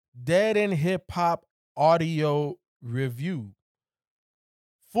Dead End Hip Hop Audio Review.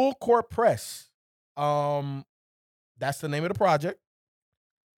 Full Court Press. That's the name of the project.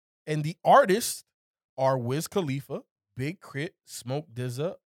 And the artists are Wiz Khalifa, Big Crit, Smoke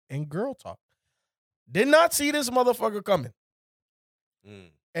DZA, and Girl Talk. Did not see this motherfucker coming.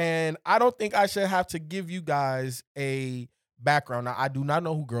 And I don't think I should have to give you guys a background. Now, I do not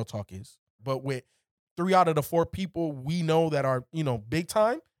know who Girl Talk is, but with 3 out of the 4 people we know that are, big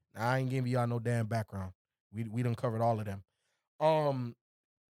time, I ain't giving y'all no damn background. We done covered all of them.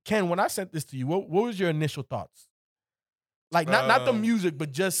 Ken, when I sent this to you, what was your initial thoughts? Like, not the music,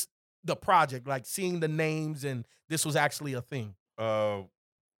 but just the project, like seeing the names and this was actually a thing.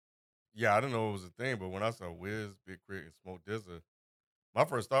 Yeah, I didn't know it was a thing, but when I saw Wiz, Big Crit, and Smoke DZA, my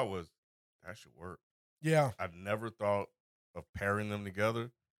first thought was, that should work. Yeah. I never thought of pairing them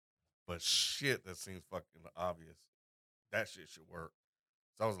together, but shit, that seems fucking obvious. That shit should work.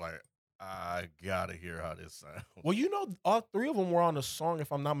 So I was like, I gotta hear how this sounds. Well, all 3 of them were on the song,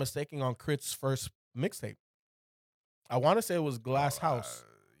 if I'm not mistaken, on K.R.I.T's first mixtape. I want to say it was Glass House.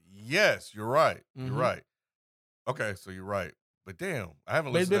 Yes, you're right. Mhm. You're right. Okay, so you're right. But damn, I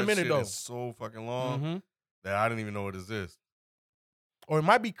haven't listened to that shit in so fucking long that I didn't even know it exists. Or it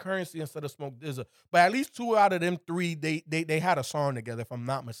might be Currency instead of Smoke DZA. But at least 2 out of them 3, they had a song together, if I'm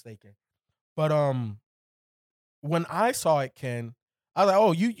not mistaken. But when I saw it, Ken, I was like,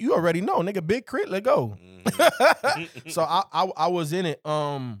 oh, you already know, nigga, Big Crit, let go. So I was in it.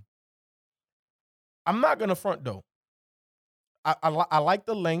 I'm not gonna front though. I like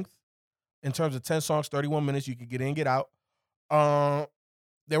the length in terms of 10 songs, 31 minutes. You could get in, get out.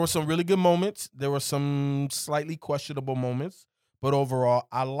 There were some really good moments. There were some slightly questionable moments, but overall,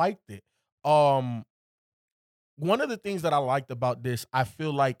 I liked it. One of the things that I liked about this, I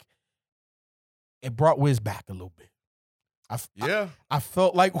feel like it brought Wiz back a little bit. I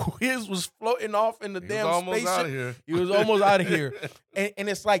felt like Wiz was floating off in the damn spaceship. Out of here. He was almost out of here. And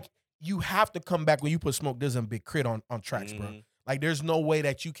it's like, you have to come back when you put Smoke DZA and Big Crit on tracks, bro. Like, there's no way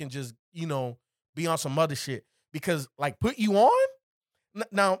that you can just, be on some other shit. Because, like, Put You On?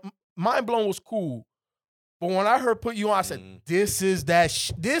 Now, Mind Blown was cool. But when I heard Put You On, I said, this is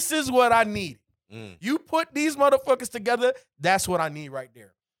this is what I need. You put these motherfuckers together, that's what I need right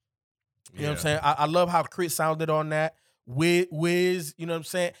there. You know what I'm saying? I love how Crit sounded on that. Wiz, you know what I'm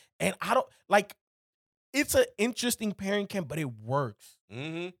saying? And I don't, like, it's an interesting pairing, Ken, but it works.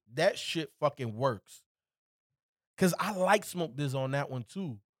 That shit fucking works. Because I like Smoke DZA on that one,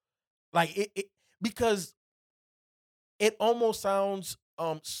 too. Like, it because it almost sounds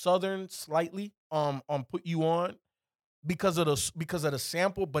Southern slightly on Put You On because of the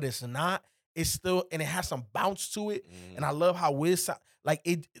sample, but it's not. It's still, and it has some bounce to it. And I love how Wiz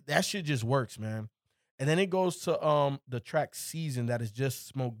that shit just works, man. And then it goes to the track Season that is just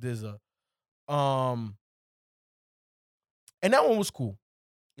Smoke DZA. And that one was cool.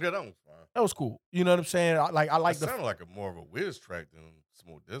 Yeah, that was fine. That was cool. You know what I'm saying? I like it sounded like more of a Wiz track than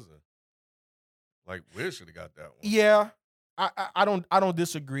Smoke DZA. Like, Wiz should have got that one. Yeah. I don't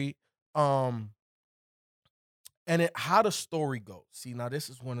disagree. And how the story goes. See, now this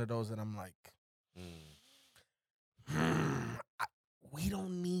is one of those that I'm like, we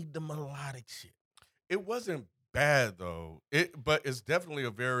don't need the melodic shit. It wasn't bad though. But it's definitely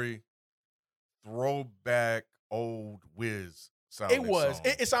a very throwback old Wiz sound. It was.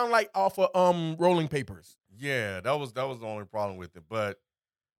 It sounded like off of Rolling Papers. Yeah, that was the only problem with it. But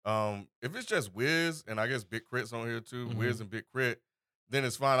if it's just Wiz, and I guess Big Crit's on here too, Wiz and Big Crit, then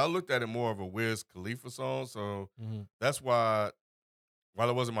it's fine. I looked at it more of a Wiz Khalifa song, so that's why, while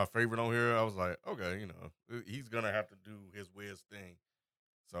it wasn't my favorite on here, I was like, okay, he's gonna have to do his Wiz thing.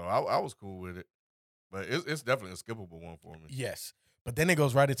 So I was cool with it, but it's definitely a skippable one for me. Yes, but then it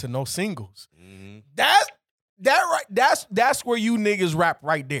goes right into no singles. That's where you niggas rap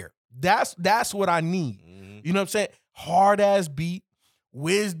right there. That's what I need. You know what I'm saying? Hard ass beat.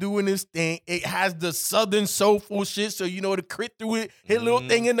 Wiz doing his thing. It has the Southern soulful shit, so the Crit threw it, his little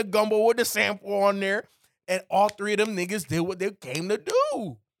thing in the gumbo with the sample on there, and all 3 of them niggas did what they came to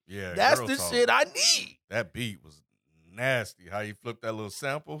do. Yeah, that's the shit I need. That beat was nasty. How you flipped that little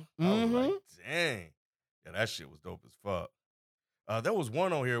sample? I was like, dang. Yeah, that shit was dope as fuck. There was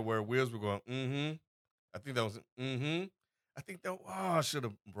one on here where Wiz were going, I think that was, I think that, I should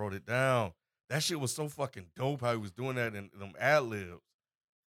have wrote it down. That shit was so fucking dope how he was doing that in them ad-libs.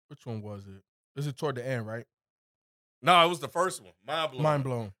 Which one was it? Is it toward the end, right? No, it was the first one. Mind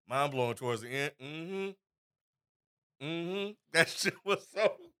Blown. Mind Blown towards the end. That shit was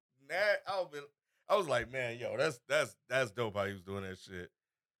so nasty. I was like, man, yo, that's dope how he was doing that shit.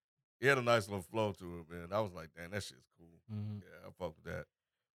 He had a nice little flow to it, man. I was like, damn, that shit's cool. Yeah, I fuck with that.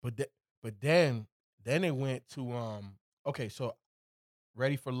 but then it went to okay, so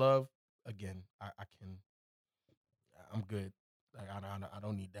Ready for Love again. I'm good. Like, I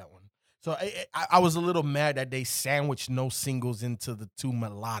don't need that one. So I was a little mad that they sandwiched no singles into the two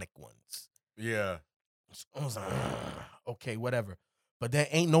melodic ones. Yeah. So I was like, okay, whatever. But then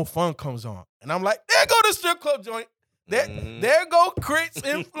Ain't No Fun comes on, and I'm like, there go the strip club joint. There go K.R.I.T's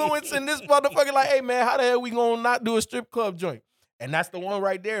influence in this motherfucker. Like, hey man, how the hell we gonna not do a strip club joint? And that's the one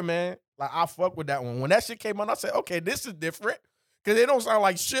right there, man. Like, I fuck with that one. When that shit came on, I said, okay, this is different. Cause it don't sound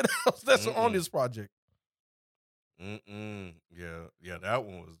like shit else that's on this project. Yeah, that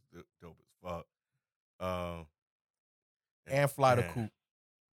one was dope as fuck. And Fly the Coop.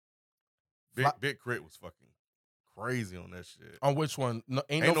 Big K.R.I.T was fucking crazy on that shit. On which one? No,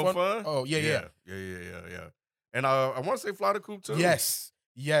 ain't no fun? Oh, yeah. And I want to say Fly the Coop too. Yes.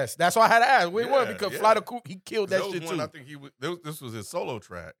 That's why I had to ask. Which one? Because Fly the Coop, he killed that shit too. I think this was his solo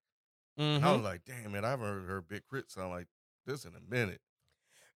track. And I was like, damn, man, I haven't heard Big K.R.I.T sound like this in a minute.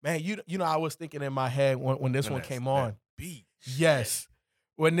 Man, you know, I was thinking in my head when this one came on. Beat. Yes.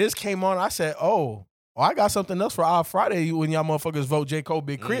 When this came on, I said, oh, I got something else for our Friday when y'all motherfuckers vote J. Cole,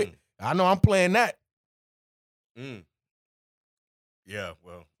 Big K.R.I.T. I know I'm playing that. Yeah,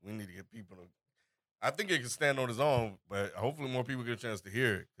 well, we need to get people to. I think it can stand on its own, but hopefully more people get a chance to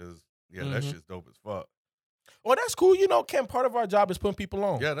hear it because, that shit's dope as fuck. Well, that's cool. You know, Ken, part of our job is putting people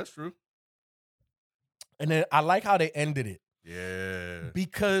on. Yeah, that's true. And then I like how they ended it. Yeah.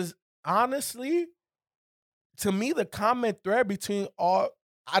 Because honestly, to me, the common thread between I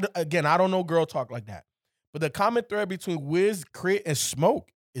don't know girl talk like that, but the common thread between Wiz, K.R.I.T, and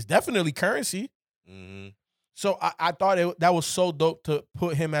Smoke is definitely Currency. So I thought that was so dope to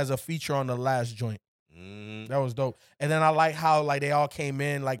put him as a feature on the last joint. That was dope. And then I like how like they all came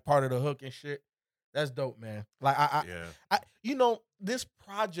in like part of the hook and shit. That's dope, man. Like I you know, this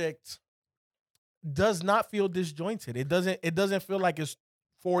project does not feel disjointed. It doesn't feel like it's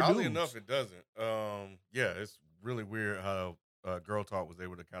four dudes. Oddly enough, it doesn't. It's really weird how Girl Talk was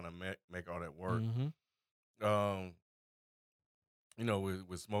able to kind of make all that work. You know,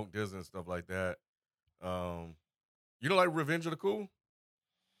 with Smoke DZA and stuff like that. You know, like Revenge of the Cool?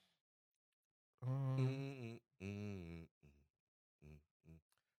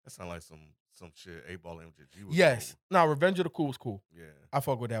 That sounds like some shit 8-Ball MJG was yes. No, Revenge of the Cool was cool. Yeah. I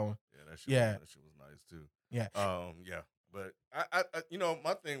fuck with that one. Yeah, that shit was nice too. Yeah. But I you know,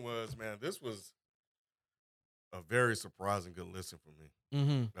 my thing was, man, this was a very surprising good listen for me.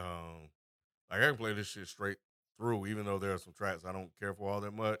 Like I can play this shit straight through, even though there are some tracks I don't care for all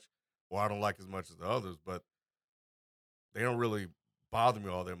that much, or I don't like as much as the others, but they don't really bother me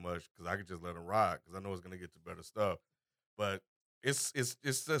all that much because I can just let them ride because I know it's gonna get to better stuff. But it's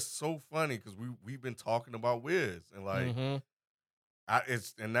just so funny because we've been talking about Wiz and like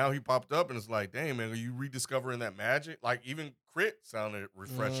and now he popped up and it's like, dang man, are you rediscovering that magic? Like even K.R.I.T sounded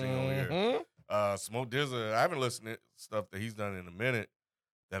refreshing on here. Smoke DZA, I haven't listened to stuff that he's done in a minute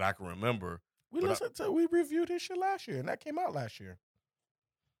that I can remember. We reviewed his shit last year and that came out last year.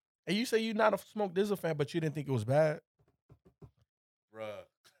 And you say you're not a Smoke DZA fan, but you didn't think it was bad? Bruh.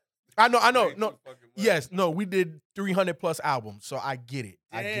 I know. No. Yes, no, we did 300 plus albums, so I get it.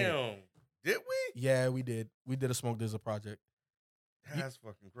 Damn. Did we? Yeah, we did. We did a Smoke DZA project. That's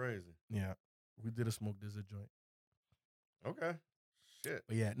fucking crazy. Yeah. We did a Smoke DZA joint. Okay. Shit.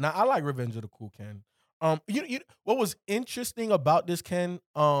 But yeah, now I like Revenge of the Cool, Ken. You what was interesting about this, Ken,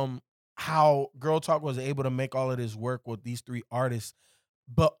 how Girl Talk was able to make all of this work with these three artists,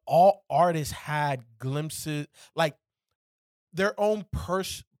 but all artists had glimpses, like their own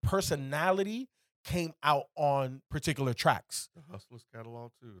personality came out on particular tracks. The Hustlers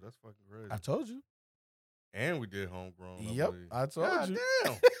catalog too. That's fucking crazy. I told you. And we did Homegrown. Yep, I told you.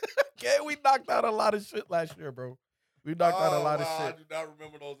 Damn. Okay, we knocked out a lot of shit last year, bro. We knocked out a lot of shit. I do not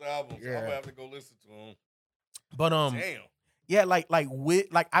remember those albums. Yeah. So I'm gonna have to go listen to them. But damn. Yeah, like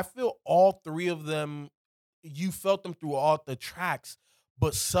I feel all three of them. You felt them through all the tracks,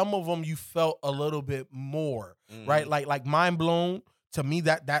 but some of them you felt a little bit more, right? Like Mind Blown. To me,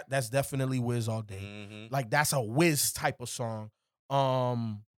 that's definitely Wiz all day. Like that's a Wiz type of song.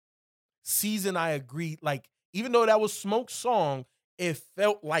 Season, I agree. Like even though that was Smoke's song, it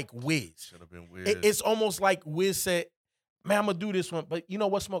felt like Wiz. Should have been Wiz. It's almost like Wiz said, "Man, I'm gonna do this one, but you know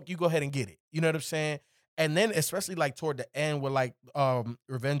what, Smoke, you go ahead and get it." You know what I'm saying? And then especially like toward the end with like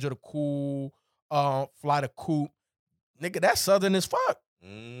Revenge of the Cool, Fly the Coop, nigga, that's Southern as fuck.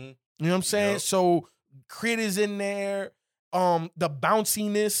 You know what I'm saying? Yep. So K.R.I.T is in there. The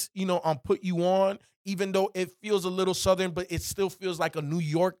bounciness, on Put You On, even though it feels a little Southern, but it still feels like a New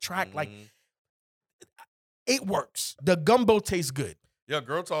York track. Like it works. The gumbo tastes good. Yeah,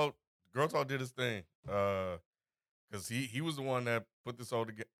 Girl Talk did his thing. Because he was the one that put this whole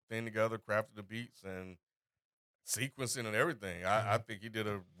thing together, crafted the beats and sequencing and everything. I think he did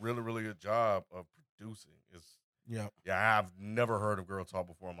a really, really good job of producing. Yeah, I've never heard of Girl Talk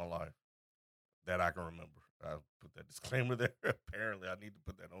before in my life that I can remember. I put that disclaimer there. Apparently, I need to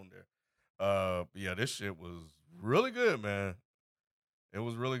put that on there. But yeah, this shit was really good, man. It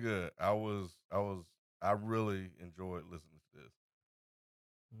was really good. I really enjoyed listening to this.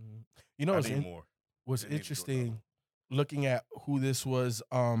 You know, I need more. What's interesting, looking at who this was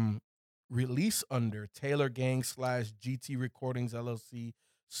released under, Taylor Gang / GT Recordings LLC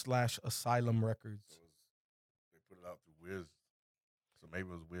 / Asylum Records. They put it out through Wiz. So maybe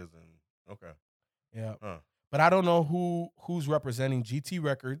it was Wiz and okay. Yeah. But I don't know who's representing GT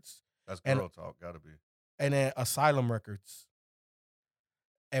Records. That's Girl Talk, gotta be. And then Asylum Records.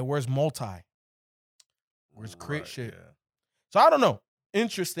 And where's Multi? Where's K.R.I.T shit? Yeah. So I don't know.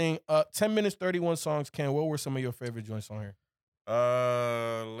 Interesting. 10 minutes, 31 songs. Ken, what were some of your favorite joints on here?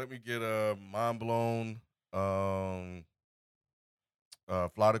 Let me get Mind Blown. Fly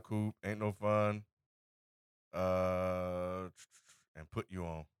the Coop, Ain't No Fun. And Put You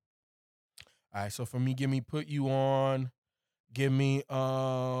On. All right, so for me, give me Put You On. Give me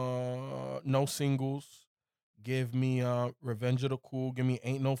No Singles. Give me Revenge of the Cool. Give me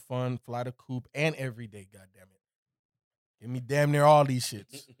Ain't No Fun, Fly the Coop, and Everyday, goddammit. Give me damn near all these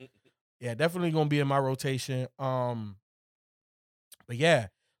shits. Yeah, definitely gonna be in my rotation. But yeah,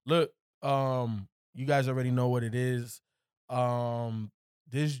 look, you guys already know what it is.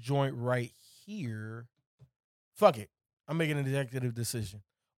 This joint right here, fuck it. I'm making an executive decision.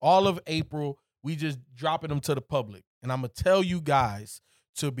 All of April, we just dropping them to the public. And I'm going to tell you guys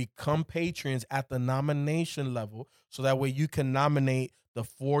to become patrons at the nomination level so that way you can nominate the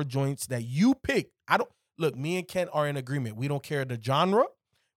 4 joints that you pick. Look, me and Ken are in agreement. We don't care the genre.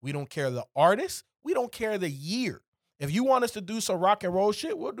 We don't care the artist. We don't care the year. If you want us to do some rock and roll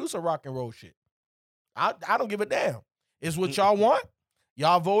shit, we'll do some rock and roll shit. I don't give a damn. It's what y'all want.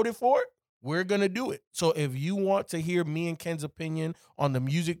 Y'all voted for it. We're going to do it. So if you want to hear me and Ken's opinion on the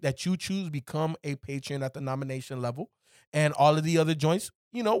music that you choose, become a patron at the nomination level. And all of the other joints,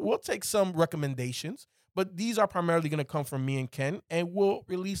 we'll take some recommendations. But these are primarily going to come from me and Ken, and we'll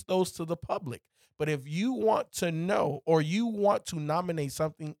release those to the public. But if you want to know or you want to nominate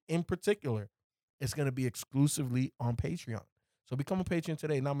something in particular, it's going to be exclusively on Patreon. So become a patron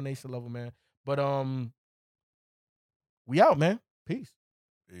today, nomination level, man. But we out, man. Peace.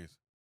 Peace.